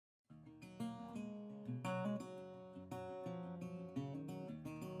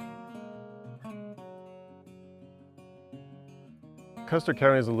Custer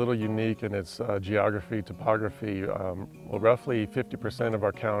County is a little unique in its geography, topography. Roughly 50% of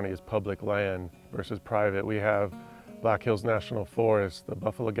our county is public land versus private. We have Black Hills National Forest, the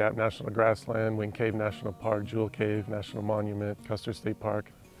Buffalo Gap National Grassland, Wing Cave National Park, Jewel Cave National Monument, Custer State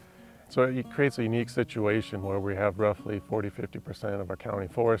Park. So it creates a unique situation where we have roughly 40–50% of our county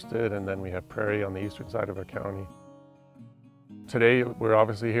forested, and then we have prairie on the eastern side of our county. Today, we're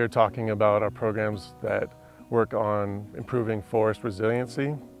obviously here talking about our programs that work on improving forest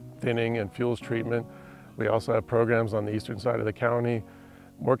resiliency, thinning and fuels treatment. We also have programs on the eastern side of the county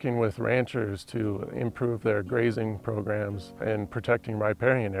working with ranchers to improve their grazing programs and protecting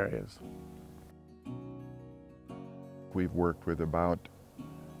riparian areas. We've worked with about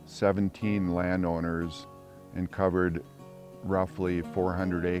 17 landowners and covered roughly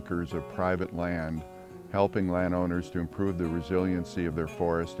 400 acres of private land, helping landowners to improve the resiliency of their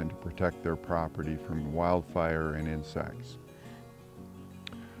forest and to protect their property from wildfire and insects.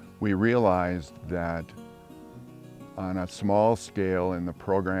 We realized that on a small scale in the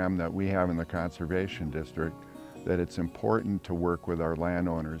program that we have in the Conservation District, that it's important to work with our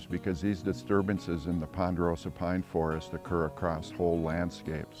landowners because these disturbances in the ponderosa pine forest occur across whole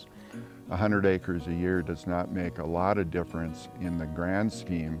landscapes. 100 acres a year does not make a lot of difference in the grand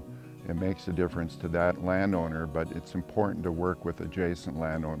scheme. It makes a difference to that landowner, but it's important to work with adjacent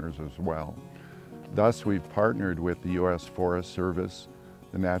landowners as well. Thus, we've partnered with the U.S. Forest Service,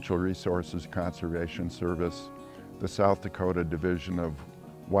 the Natural Resources Conservation Service, the South Dakota Division of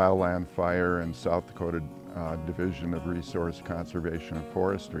Wildland Fire and South Dakota Division of Resource Conservation and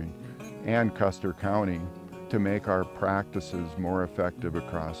Forestry, and Custer County to make our practices more effective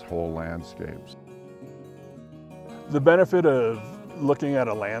across whole landscapes. The benefit of looking at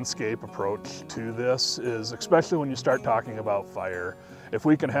a landscape approach to this is, especially when you start talking about fire, if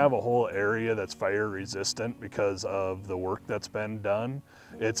we can have a whole area that's fire resistant because of the work that's been done,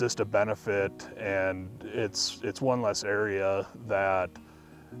 it's just a benefit, and it's one less area that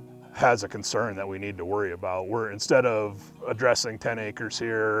has a concern that we need to worry about. Instead of addressing 10 acres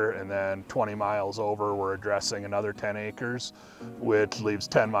here and then 20 miles over, we're addressing another 10 acres, which leaves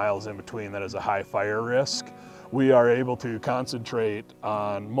 10 miles in between that is a high fire risk. We are able to concentrate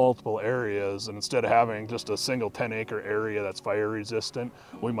on multiple areas, and instead of having just a single 10-acre area that's fire resistant,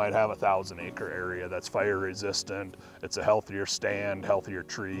 we might have a 1,000-acre area that's fire resistant. It's a healthier stand, healthier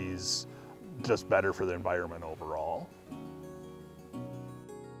trees, just better for the environment overall.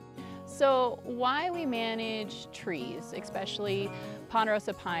 So why we manage trees, especially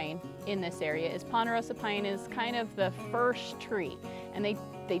ponderosa pine in this area, is ponderosa pine is kind of the first tree, and they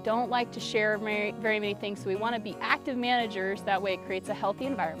don't like to share very many things, so we want to be active managers. That way it creates a healthy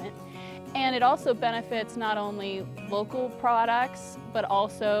environment. And it also benefits not only local products, but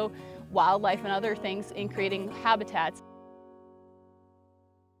also wildlife and other things in creating habitats.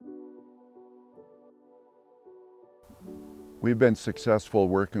 We've been successful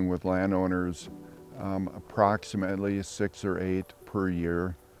working with landowners approximately 6 or 8 per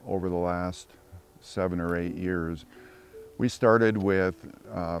year over the last 7 or 8 years. We started with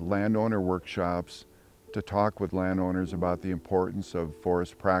landowner workshops to talk with landowners about the importance of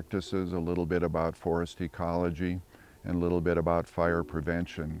forest practices, a little bit about forest ecology, and a little bit about fire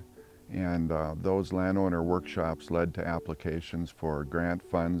prevention. And those landowner workshops led to applications for grant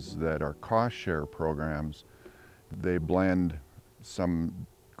funds that are cost share programs. They blend some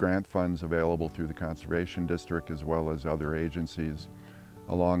grant funds available through the Conservation District as well as other agencies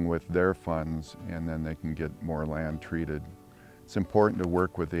along with their funds, and then they can get more land treated. It's important to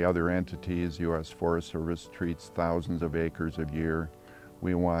work with the other entities. U.S. Forest Service treats thousands of acres a year.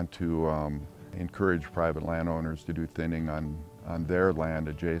 We want to encourage private landowners to do thinning on their land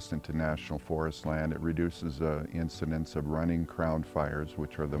adjacent to national forest land. It reduces the incidence of running crown fires,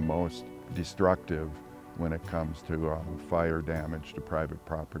 which are the most destructive when it comes to fire damage to private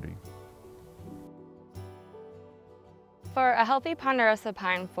property. For a healthy ponderosa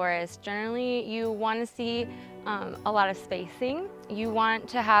pine forest, generally you want to see a lot of spacing. You want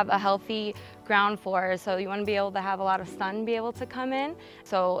to have a healthy ground floor, so you want to be able to have a lot of sun be able to come in,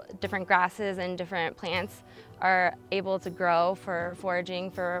 so different grasses and different plants are able to grow for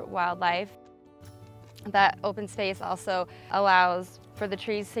foraging for wildlife. That open space also allows for the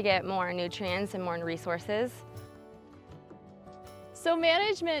trees to get more nutrients and more resources. So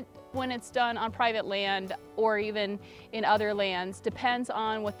management, when it's done on private land or even in other lands, depends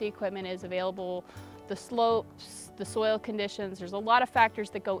on what the equipment is available, the slopes, the soil conditions. There's a lot of factors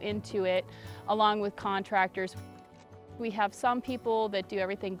that go into it, along with contractors. We have some people that do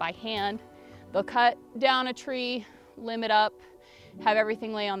everything by hand. They'll cut down a tree, limb it up, have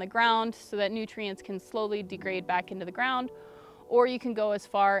everything lay on the ground so that nutrients can slowly degrade back into the ground. or you can go as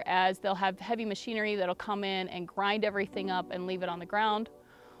far as they'll have heavy machinery that'll come in and grind everything up and leave it on the ground.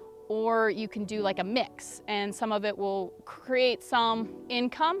 Or you can do like a mix, and some of it will create some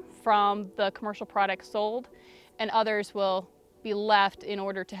income from the commercial products sold, and others will be left in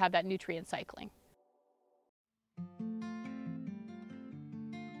order to have that nutrient cycling.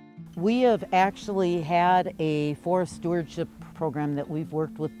 We have actually had a forest stewardship program that we've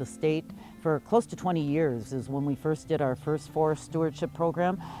worked with the state for close to 20 years is when we first did our first forest stewardship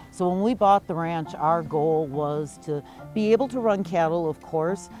program. So when we bought the ranch, our goal was to be able to run cattle, of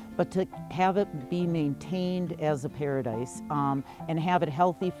course, but to have it be maintained as a paradise and have it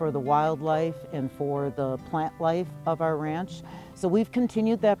healthy for the wildlife and for the plant life of our ranch. So we've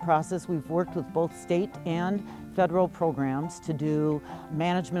continued that process. We've worked with both state and federal programs to do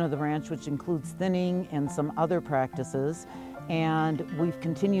management of the ranch, which includes thinning and some other practices. And we've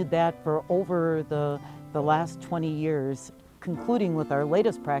continued that for over the last 20 years, concluding with our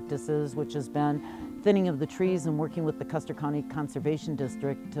latest practices, which has been thinning of the trees and working with the Custer County Conservation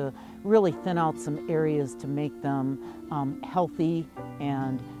District to really thin out some areas to make them healthy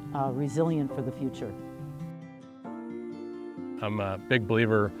and resilient for the future. I'm a big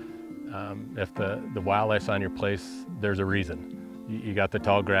believer if the wildlife's on your place, there's a reason. You got the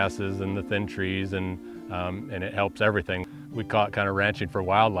tall grasses and the thin trees, and it helps everything. We call it kind of ranching for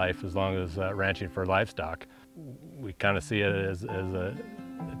wildlife as long as ranching for livestock. We kind of see it as a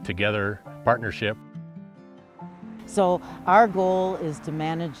together partnership. So our goal is to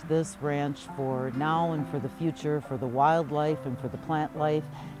manage this ranch for now and for the future, for the wildlife and for the plant life,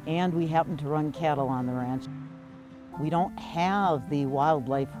 and we happen to run cattle on the ranch. We don't have the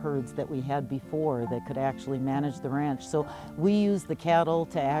wildlife herds that we had before that could actually manage the ranch. So we use the cattle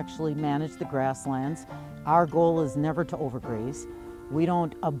to actually manage the grasslands. Our goal is never to overgraze. We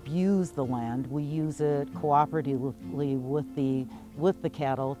don't abuse the land. We use it cooperatively with the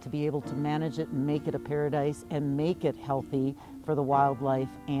cattle to be able to manage it and make it a paradise and make it healthy for the wildlife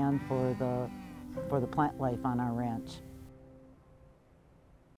and for the plant life on our ranch.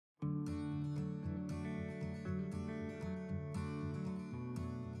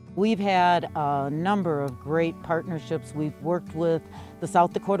 We've had a number of great partnerships. We've worked with the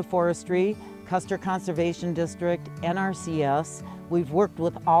South Dakota Forestry, Custer Conservation District, NRCS. We've worked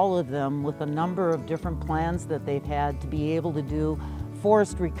with all of them with a number of different plans that they've had to be able to do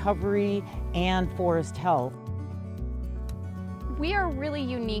forest recovery and forest health. We are really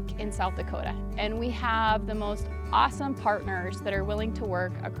unique in South Dakota, and we have the most awesome partners that are willing to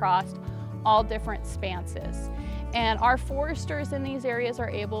work across all different spanses. And our foresters in these areas are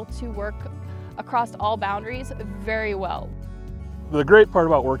able to work across all boundaries very well. The great part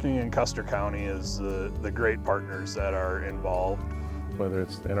about working in Custer County is the great partners that are involved. Whether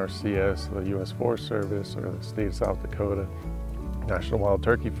it's the NRCS, the U.S. Forest Service, or the state of South Dakota, National Wild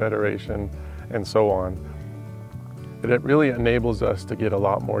Turkey Federation, and so on. It really enables us to get a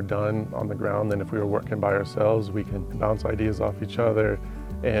lot more done on the ground than if we were working by ourselves. We can bounce ideas off each other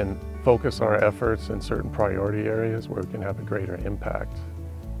and focus our efforts in certain priority areas where we can have a greater impact.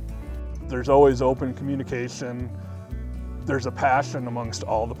 There's always open communication. There's a passion amongst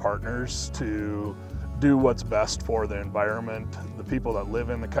all the partners to do what's best for the environment, the people that live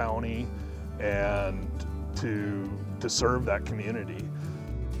in the county, and to serve that community.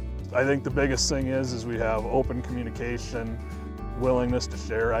 I think the biggest thing is we have open communication, willingness to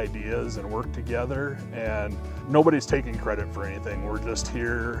share ideas and work together, and nobody's taking credit for anything. We're just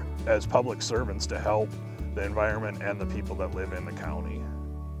here as public servants to help the environment and the people that live in the county.